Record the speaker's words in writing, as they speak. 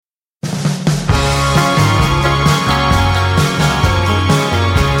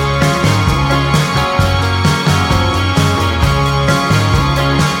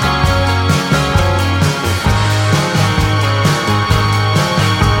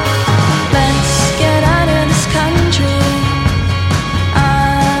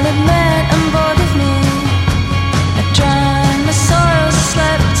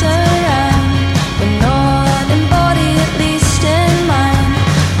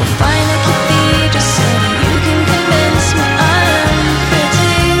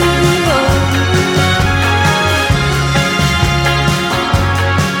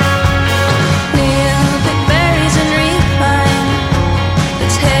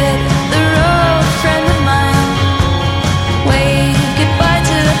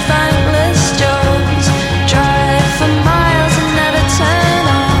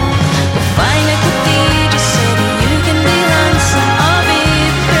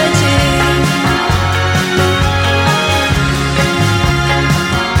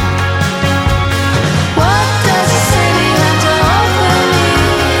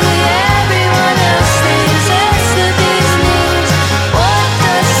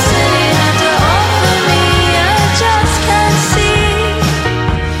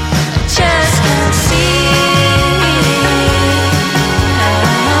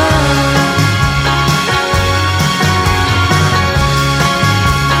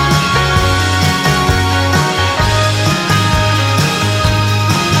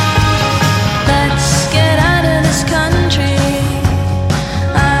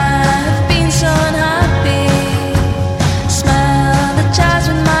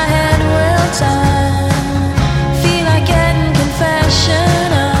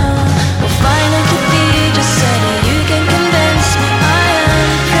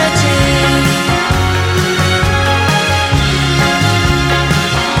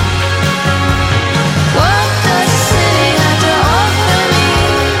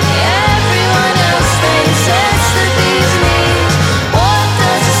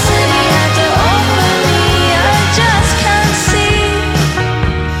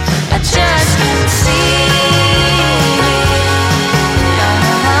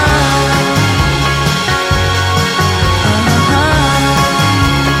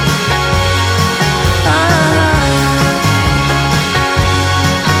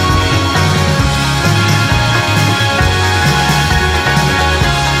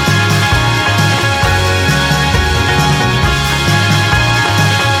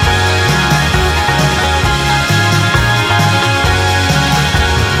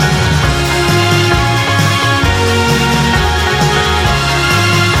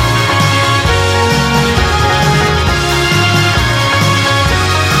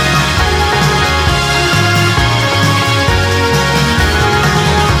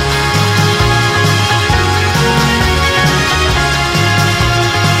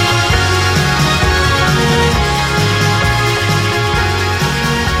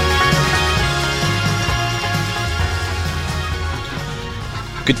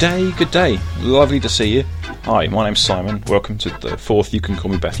Good day. Lovely to see you. Hi, my name's Simon. Welcome to the fourth You Can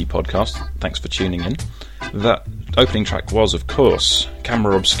Call Me Betty podcast. Thanks for tuning in. That opening track was, of course,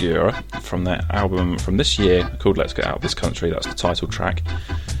 Camera Obscura from their album from this year called Let's Get Out of This Country. That's the title track.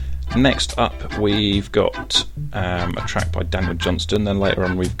 Next up, we've got a track by Daniel Johnston. Then later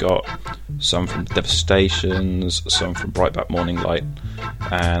on, we've got some from Devastations, some from Breitbart Morning Light,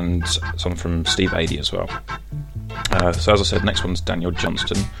 and some from Steve Aoki as well. So as I said, next one's Daniel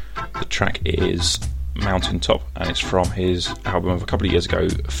Johnston. The track is Mountaintop, and it's from his album of a couple of years ago,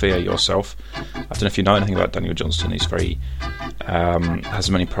 Fear Yourself. I don't know if you know anything about Daniel Johnston. He's very has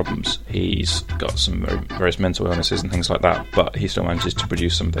many problems. He's got some various mental illnesses and things like that, but he still manages to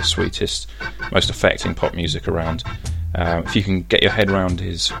produce some of the sweetest, most affecting pop music around. If you can get your head around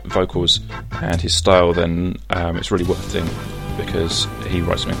his vocals and his style, then it's really worth doing, because he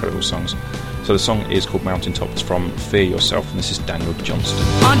writes some incredible songs. So the song is called Mountaintop. It's from Fear Yourself, and this is Daniel Johnston.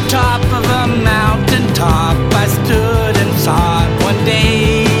 On top of a mountaintop, I stood and saw it one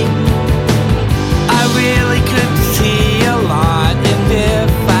day. I really could see a lot, and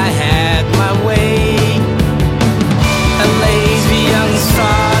if I had my way, a lazy young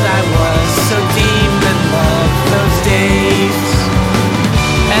sod I was, so deep in love those days,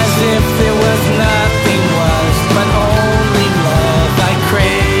 as if there was nothing was, but only love I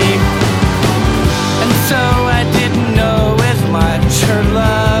craved. And so I didn't know as much, her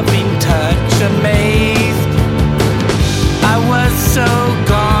loving touch amazed. I was so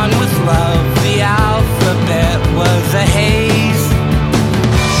gone with love, the alphabet was a haze.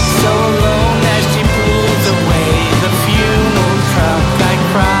 So alone as she pulls away the funeral truck, I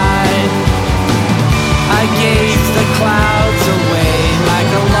cried. I gazed the clouds away like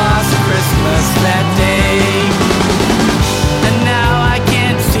a lost Christmas that day. And now I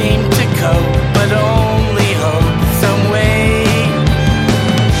can't seem to cope, but only hope some way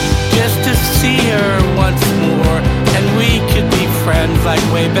just to see her once more, and we could be friends like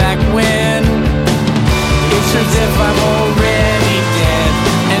way back when. It's as if I'm already dead,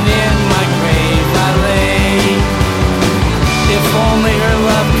 and in my grave I lay. If only her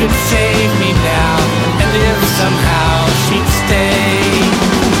love could save me now, and if somehow she'd stay.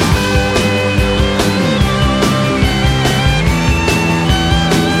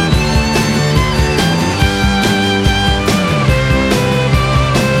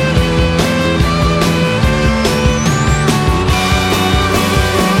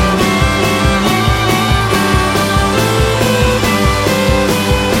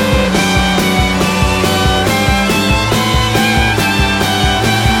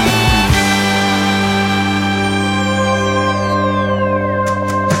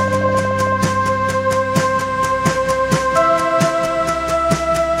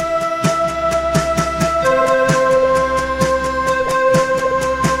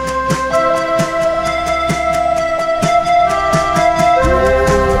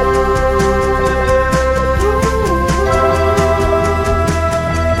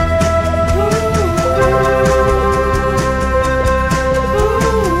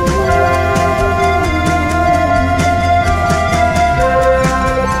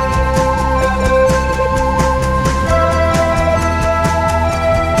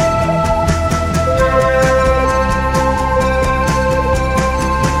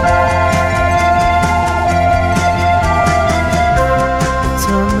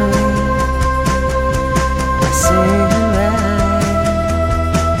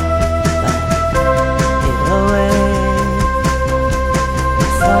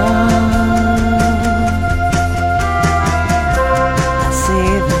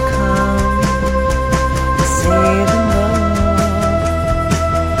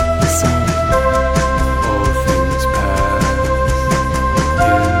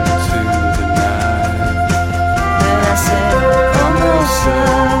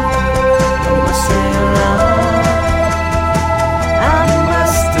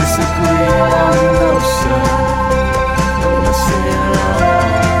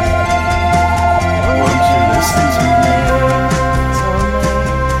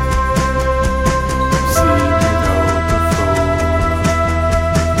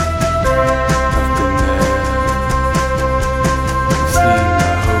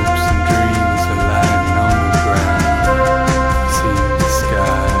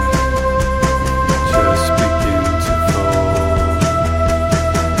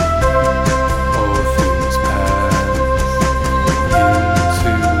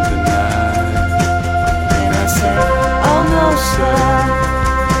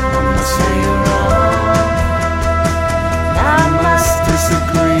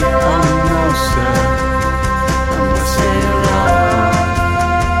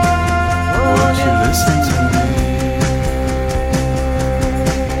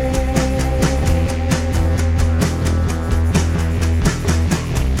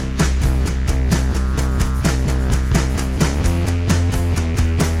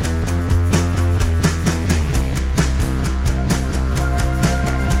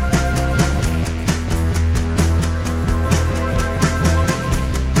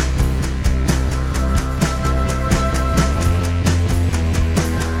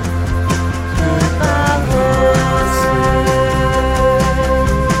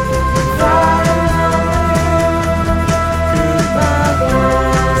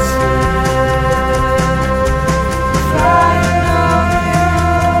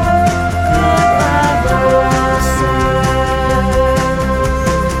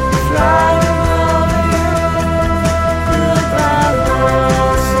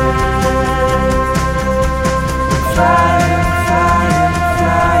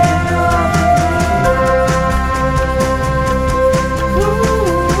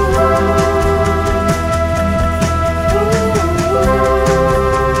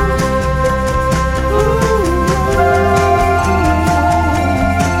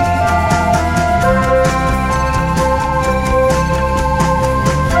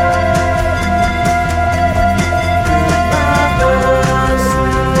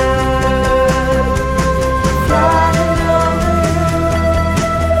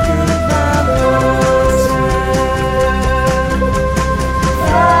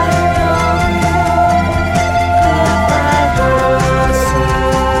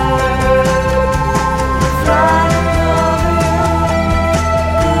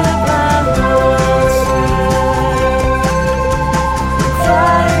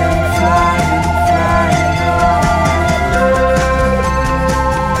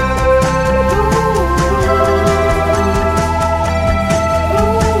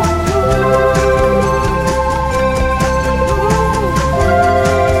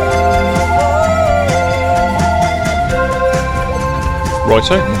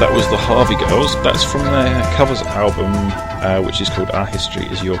 Righto, that was the Harvey Girls. That's from their covers album, which is called Our History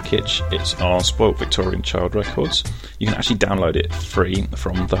Is Your Kitsch. It's on Spoilt Victorian Child Records. You can actually download it free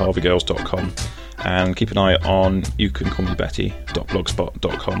from theharveygirls.com. And keep an eye on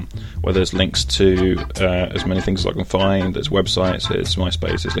youcancallmebetty.blogspot.com, where there's links to as many things as I can find. There's websites, there's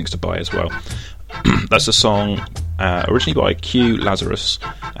MySpace, there's links to buy as well. That's a song originally by Q Lazarus,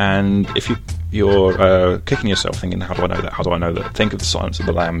 and if you're kicking yourself thinking, how do I know that, how do I know that, think of The Silence of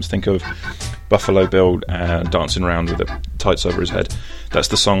the Lambs, think of Buffalo Bill dancing around with the tights over his head. That's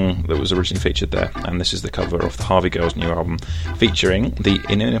the song that was originally featured there, and this is the cover of the Harvey Girls' new album, featuring the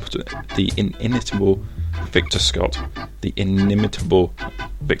inimitable Victor Scott. The inimitable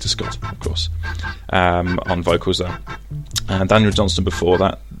Victor Scott, of course, on vocals there. And Daniel Johnston before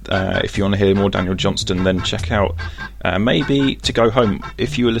that. If you want to hear more Daniel Johnston, then check out maybe To Go Home.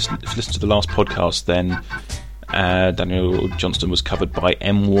 If you listened to the last podcast, then Daniel Johnston was covered by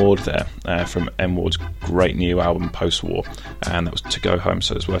M Ward there, from M Ward's great new album Post-War, and that was To Go Home,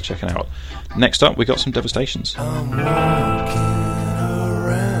 so it's worth checking out. Next up, we got some Devastations. I'm walking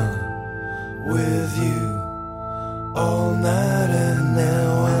around with you all night, and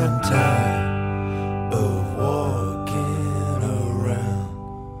now I'm tired of walking around.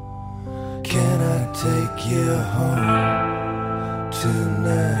 Can I take you home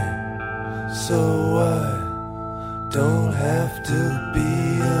tonight so I don't have to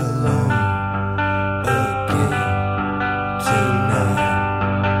be alone again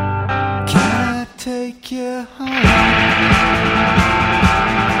tonight? Can I take you home?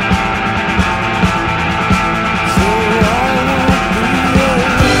 So I won't be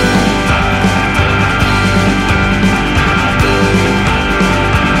alone.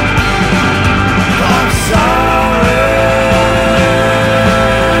 I'm sorry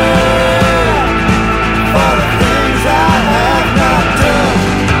for the things I have not done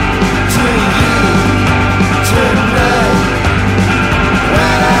to you tonight.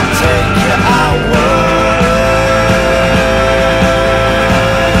 When I take you, I worry.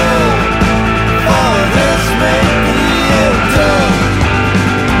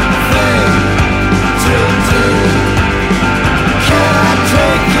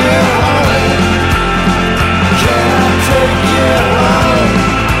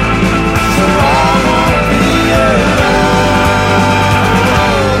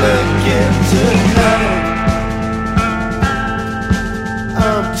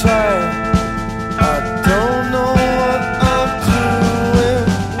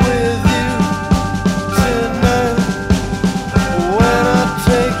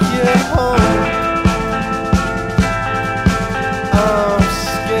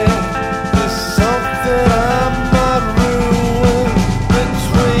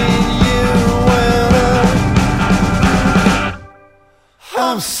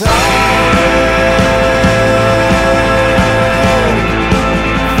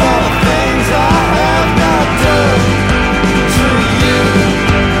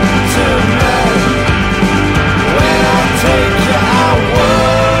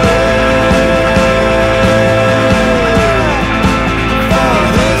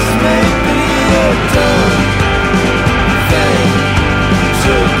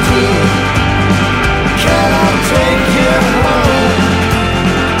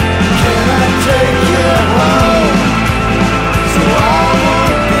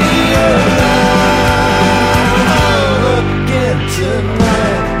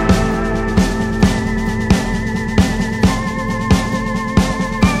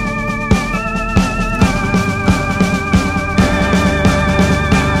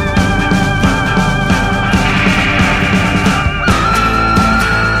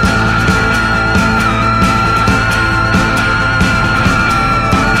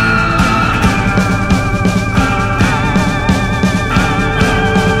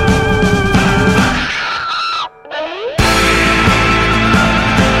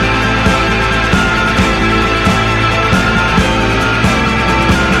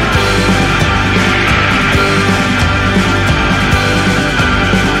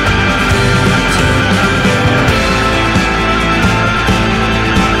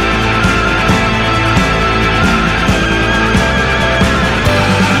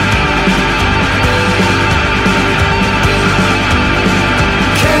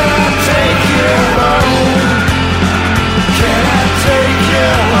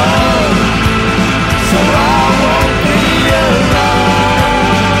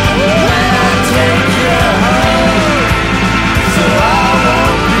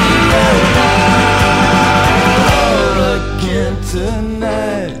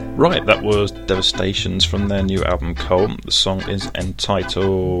 Right, that was Devastations from their new album Coal. The song is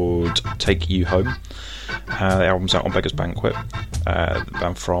entitled Take You Home. The album's out on Beggars Banquet.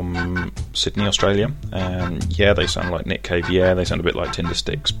 I'm from Sydney, Australia. Yeah, they sound like Nick Cave. Yeah, they sound a bit like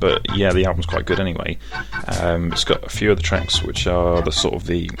Tindersticks. But yeah, the album's quite good anyway. It's got a few of the tracks which are the sort of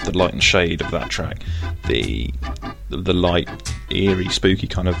the light and shade of that track. The light, eerie, spooky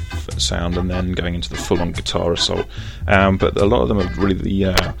kind of sound, and then going into the full-on guitar assault. But a lot of them are really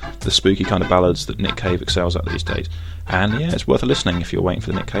the spooky kind of ballads that Nick Cave excels at these days. And yeah, it's worth listening if you're waiting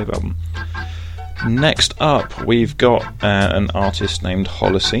for the Nick Cave album. Next up, we've got an artist named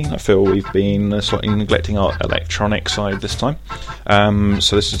Holocene. I feel we've been slightly neglecting our electronic side this time.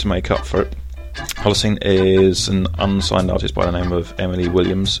 So this is to make up for it. Holocene is an unsigned artist by the name of Emily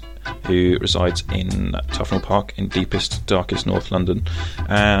Williams, who resides in Tufnell Park in deepest, darkest North London,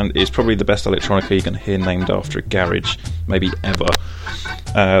 and is probably the best electronica you can hear named after a garage, maybe ever.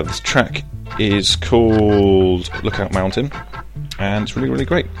 This track is called Lookout Mountain, and it's really, really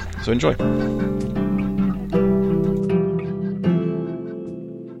great, so enjoy.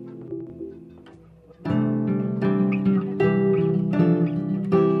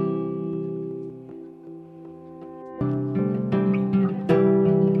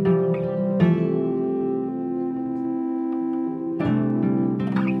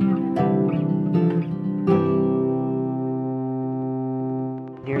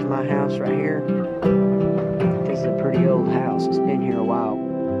 Here's my house right here. This is a pretty old house. It's been here a while.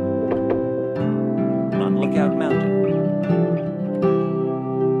 On Lookout Mountain.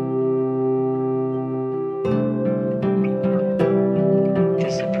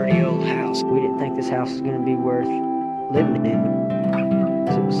 Just a pretty old house. We didn't think this house was going to be worth living in.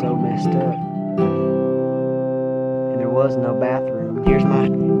 It was so messed up. And there was no bathroom. Here's my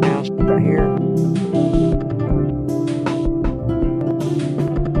house right here.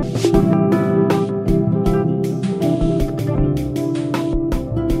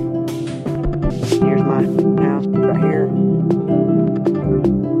 Here's my house right here.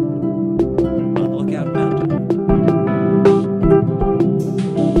 On Lookout Mountain.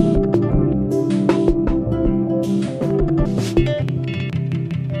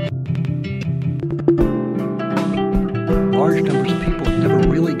 Large numbers of people have never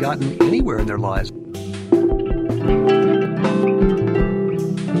really gotten anywhere in their lives.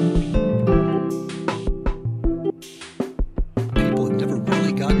 People have never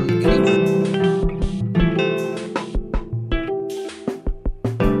really gotten anywhere.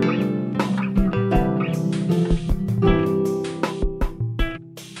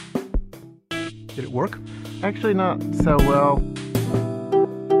 Did it work? Actually, not so well.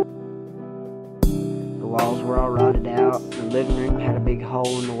 The walls were all rotted out. The living room had a big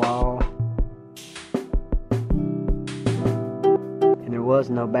hole in the wall. And there was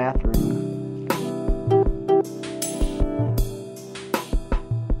no bathroom.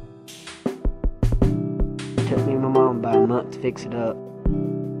 It took me and my mom about a month to fix it up.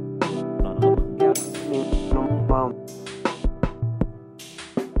 On Lookout. Me and my mom.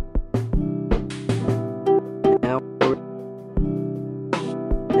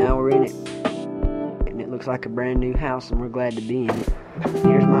 Now we're in it. And it looks like a brand new house, and we're glad to be in it.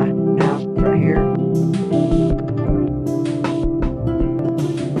 Here's my house right here.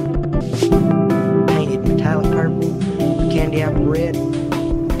 Painted metallic purple, candy apple red.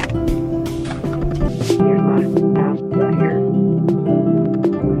 Here's my house right here.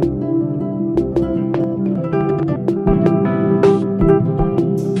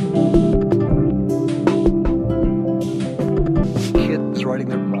 Kids riding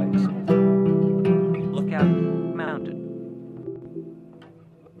their bikes. Lookout Mountain.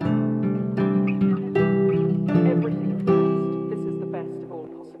 Everything is best. This is the best of all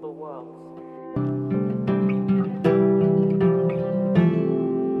possible worlds.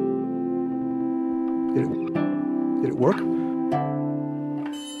 Did it work?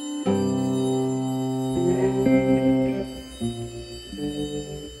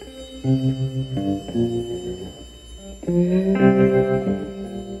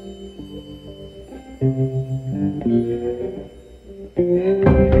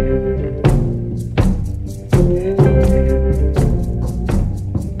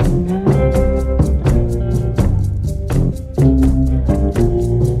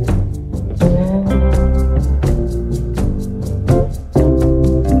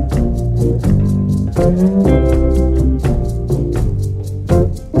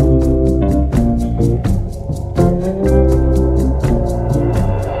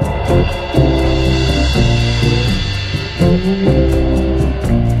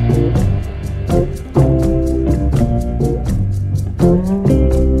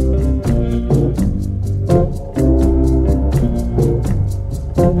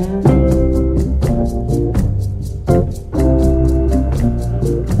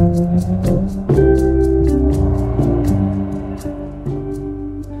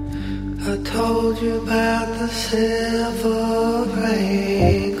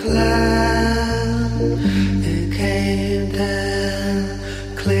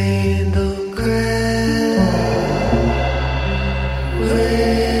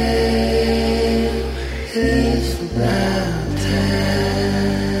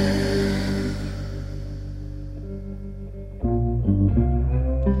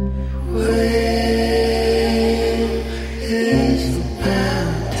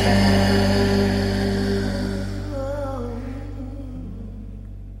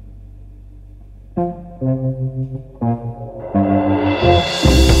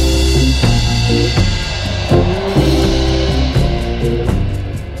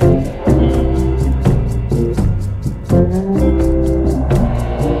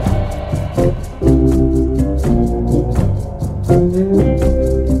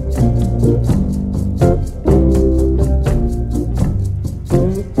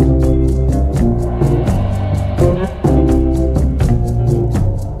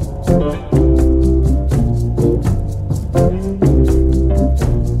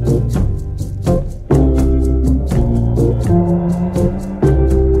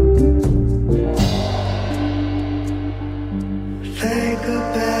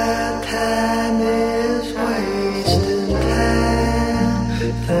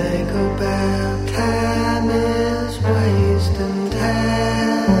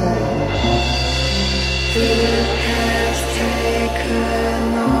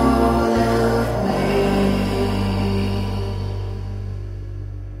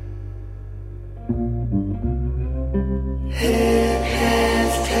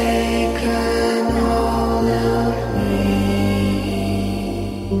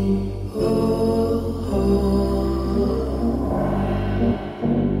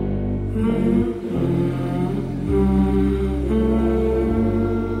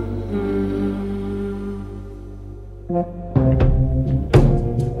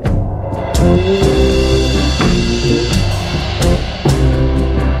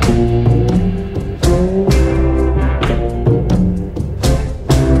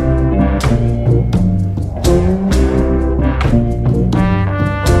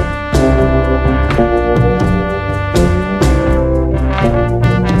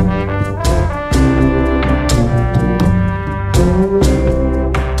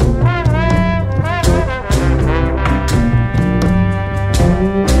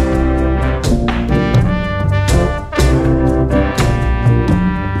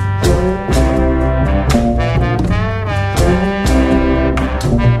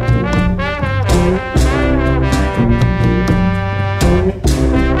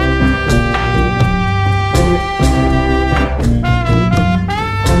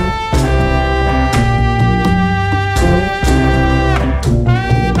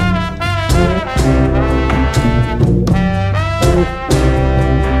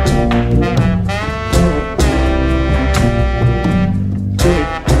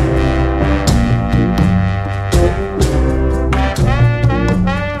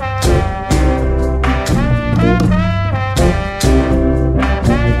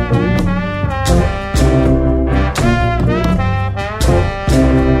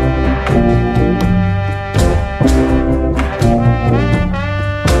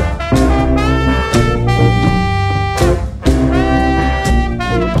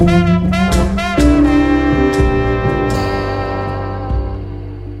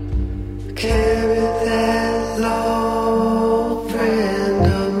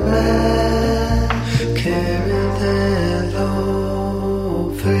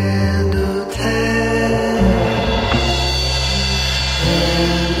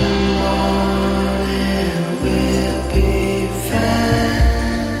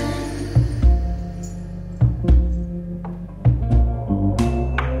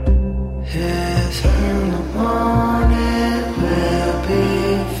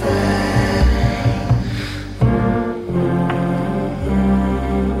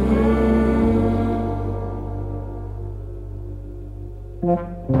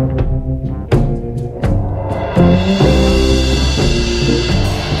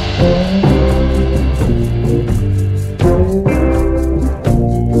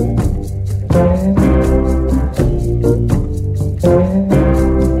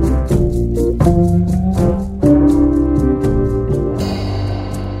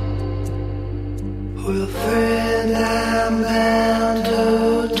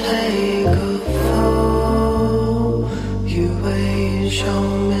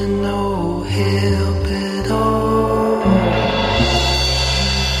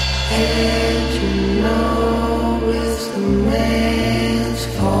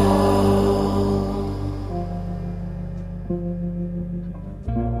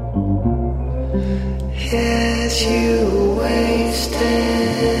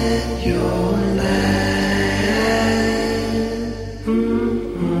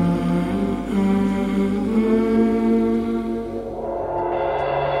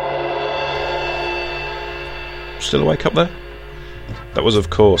 Still awake up there? That was, of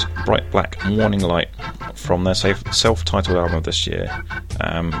course, Bright Black Morning Light from their self-titled album of this year.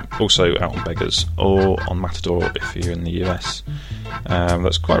 Also out on Beggars or on Matador if you're in the US.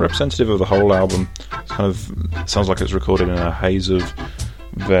 That's quite representative of the whole album. It's kind of sounds like it's recorded in a haze of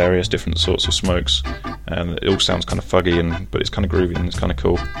various different sorts of smokes, and it all sounds kind of fuggy, but it's kind of groovy and it's kind of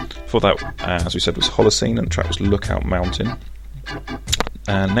cool. Before that, as we said, was Holocene, and the track was Lookout Mountain.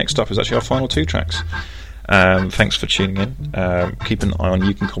 And next up is actually our final two tracks. Thanks for tuning in. Keep an eye on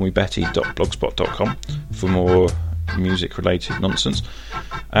youcancallmebetty.blogspot.com for more music-related nonsense.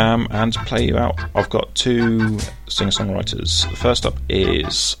 And to play you out, I've got two singer-songwriters. The first up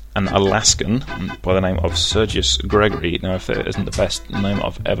is an Alaskan by the name of Sergius Gregory. Now, if it isn't the best name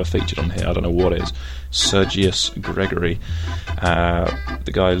I've ever featured on here, I don't know what is. Sergius Gregory.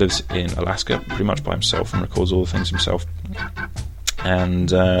 The guy lives in Alaska pretty much by himself and records all the things himself.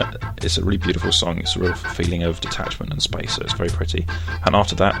 And it's a really beautiful song. It's a real feeling of detachment and space, so it's very pretty. And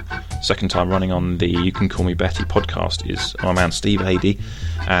after that, second time running on the You Can Call Me Betty podcast is my man Steve Adey,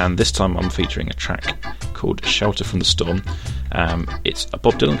 and this time I'm featuring a track called Shelter from the Storm. It's a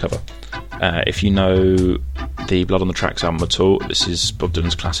Bob Dylan cover. If you know the Blood on the Tracks album at all, this is Bob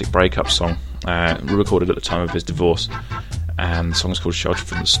Dylan's classic breakup song, recorded at the time of his divorce. And the song is called Shelter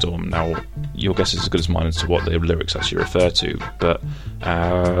from the Storm. Now, your guess is as good as mine as to what the lyrics actually refer to, but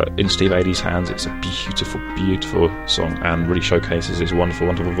in Steve Adey's hands, it's a beautiful, beautiful song and really showcases his wonderful,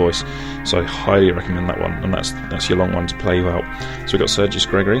 wonderful voice. So I highly recommend that one, and that's your long one to play you out. So we've got Sergius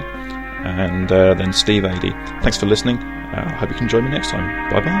Gregory and then Steve Adey. Thanks for listening. I hope you can join me next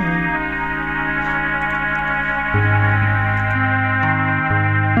time. Bye-bye.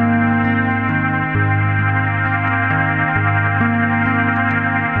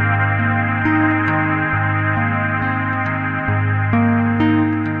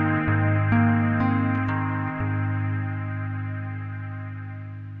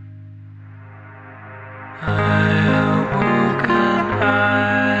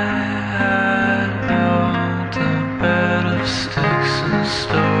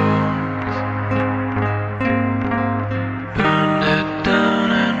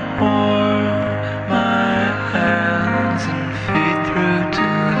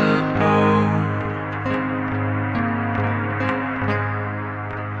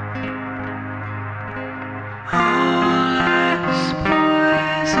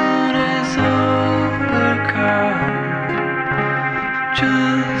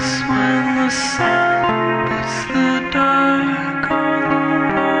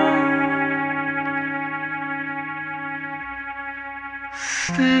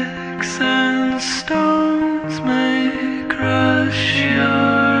 Sticks and stones may crush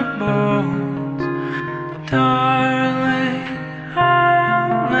your bones, darling.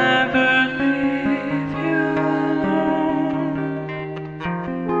 I'll never leave you alone.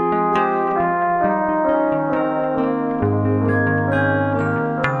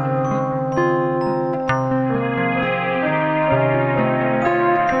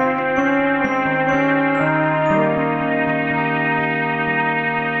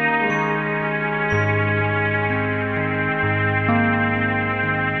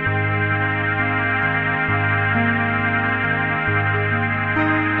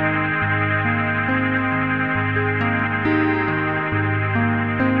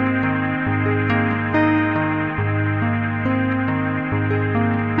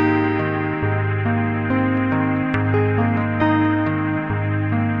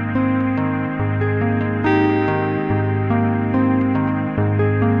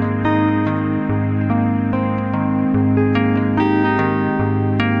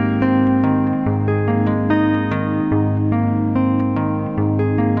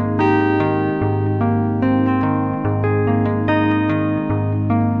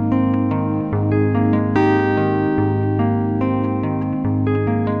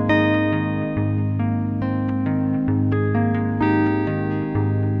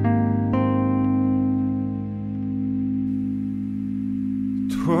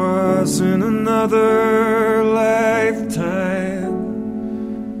 Was in another lifetime,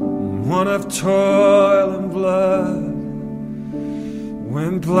 one of toil and blood,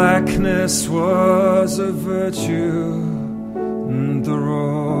 when blackness was a virtue and the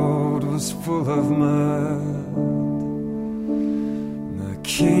road was full of mud. I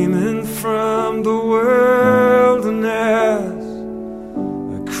came in from the wilderness,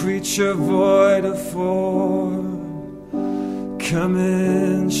 a creature void of form. Come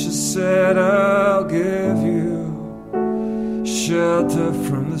in, she said, I'll give you shelter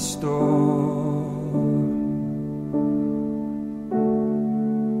from the storm.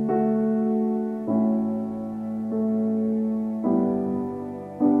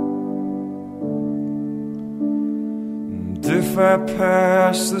 And if I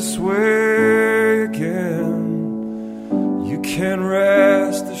pass this way again, you can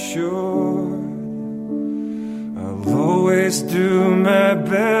rest assured I'll always do my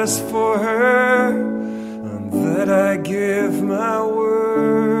best for her, and that I give my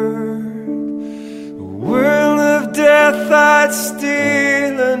word. A world of death I'd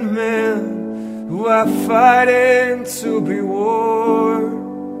steal and mend, who are fighting to be warm.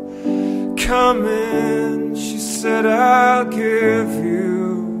 Come in, she said, I'll give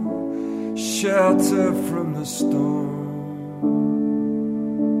you shelter from the storm.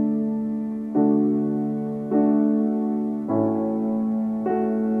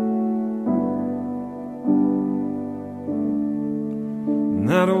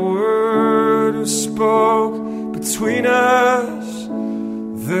 Not a word was spoke between us.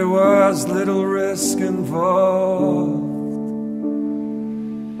 There was little risk involved.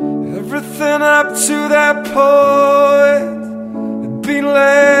 Everything up to that point had been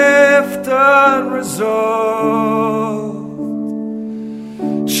left unresolved.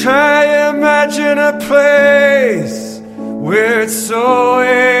 Try imagine a place where it's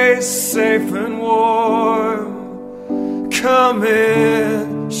always safe and warm. Come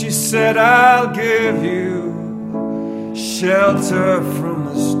in, she said, I'll give you shelter from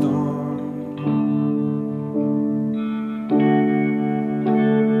the storm.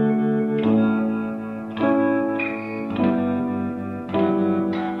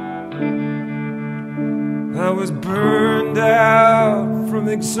 I was burned out from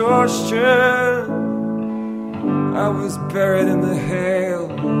exhaustion. I was buried in the hail.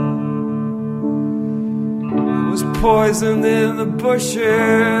 I was poisoned in the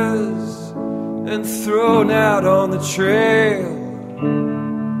bushes and thrown out on the trail.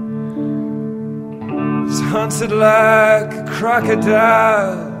 Was hunted like a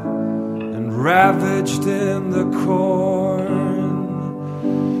crocodile and ravaged in the corn.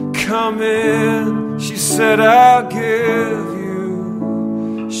 Come in, she said, I'll give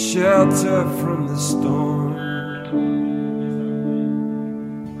you shelter from the storm.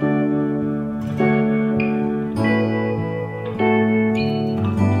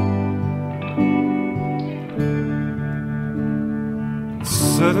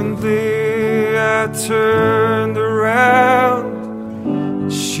 Suddenly I turned around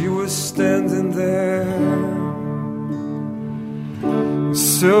and she was standing there,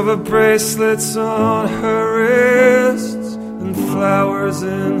 silver bracelets on her wrists and flowers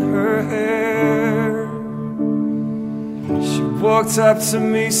in her hair. She walked up to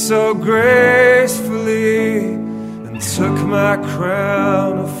me so gracefully and took my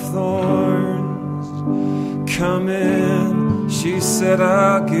crown of thorns. Come in, she said,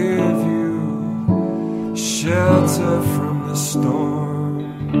 I'll give you shelter from the storm.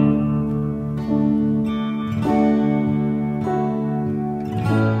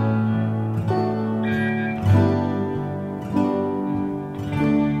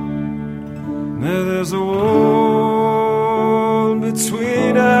 Now there's a wall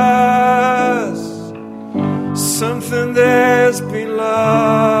between us, something that's been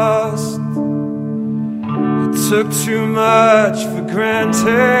lost. Took too much for granted.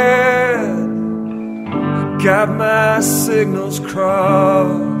 I got my signals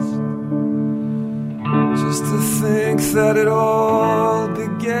crossed. Just to think that it all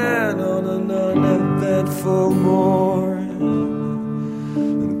began on an uneventful morning.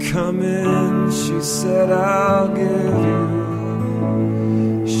 And come in, she said, I'll give you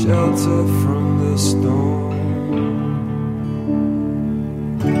shelter from the storm.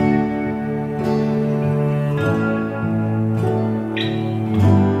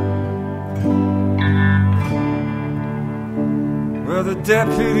 The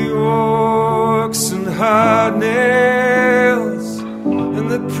deputy walks in hard nails, and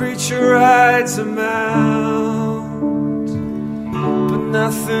the preacher rides a mount. But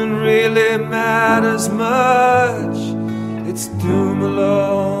nothing really matters much, it's doom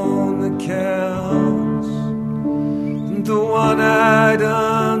alone that counts. And the one-eyed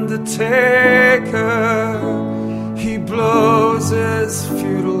undertaker, he blows his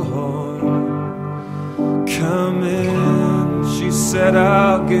futile horn. Come in, she said,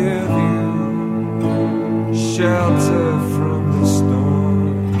 I'll give you shelter from the storm.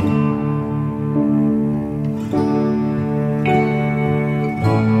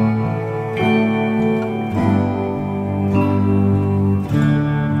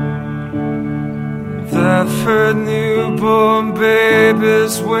 I've heard newborn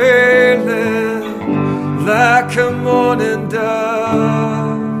babies wailing like a mourning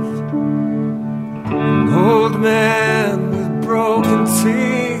dove. An old man with broken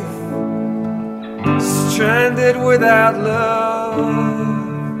teeth, stranded without love.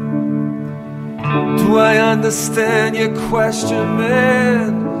 Do I understand your question,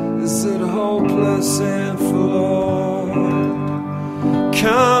 man? Is it hopeless and forlorn?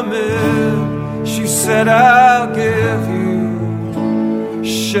 Come in, she said, I'll give you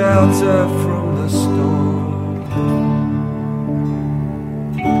shelter from the storm.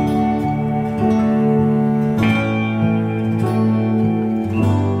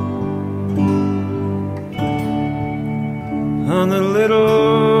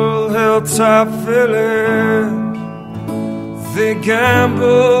 hilltop village. They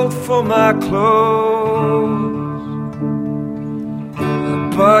gambled for my clothes,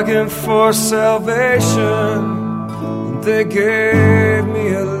 bargained for salvation, and they gave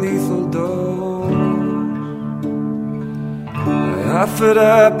me a lethal dose. I offered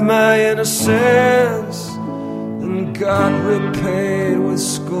up my innocence and got repaid with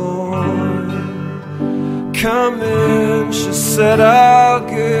scorn. Come in, she said, I'll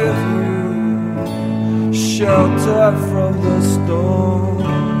give you shelter from the storm.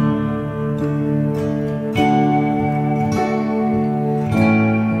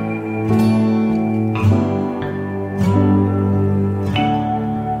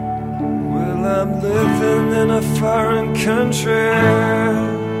 Well, I'm living in a foreign country,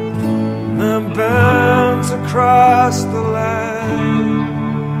 and I'm bound to cross the line.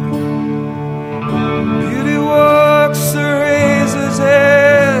 Beauty walks the razor's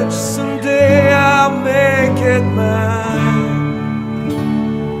edge, someday I'll make it mine.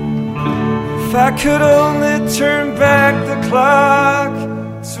 If I could only turn back the clock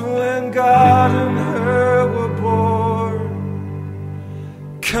to when God and her were born.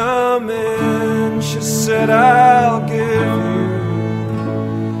 Come in, she said, I'll give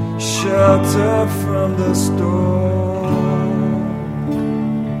you shelter from the storm.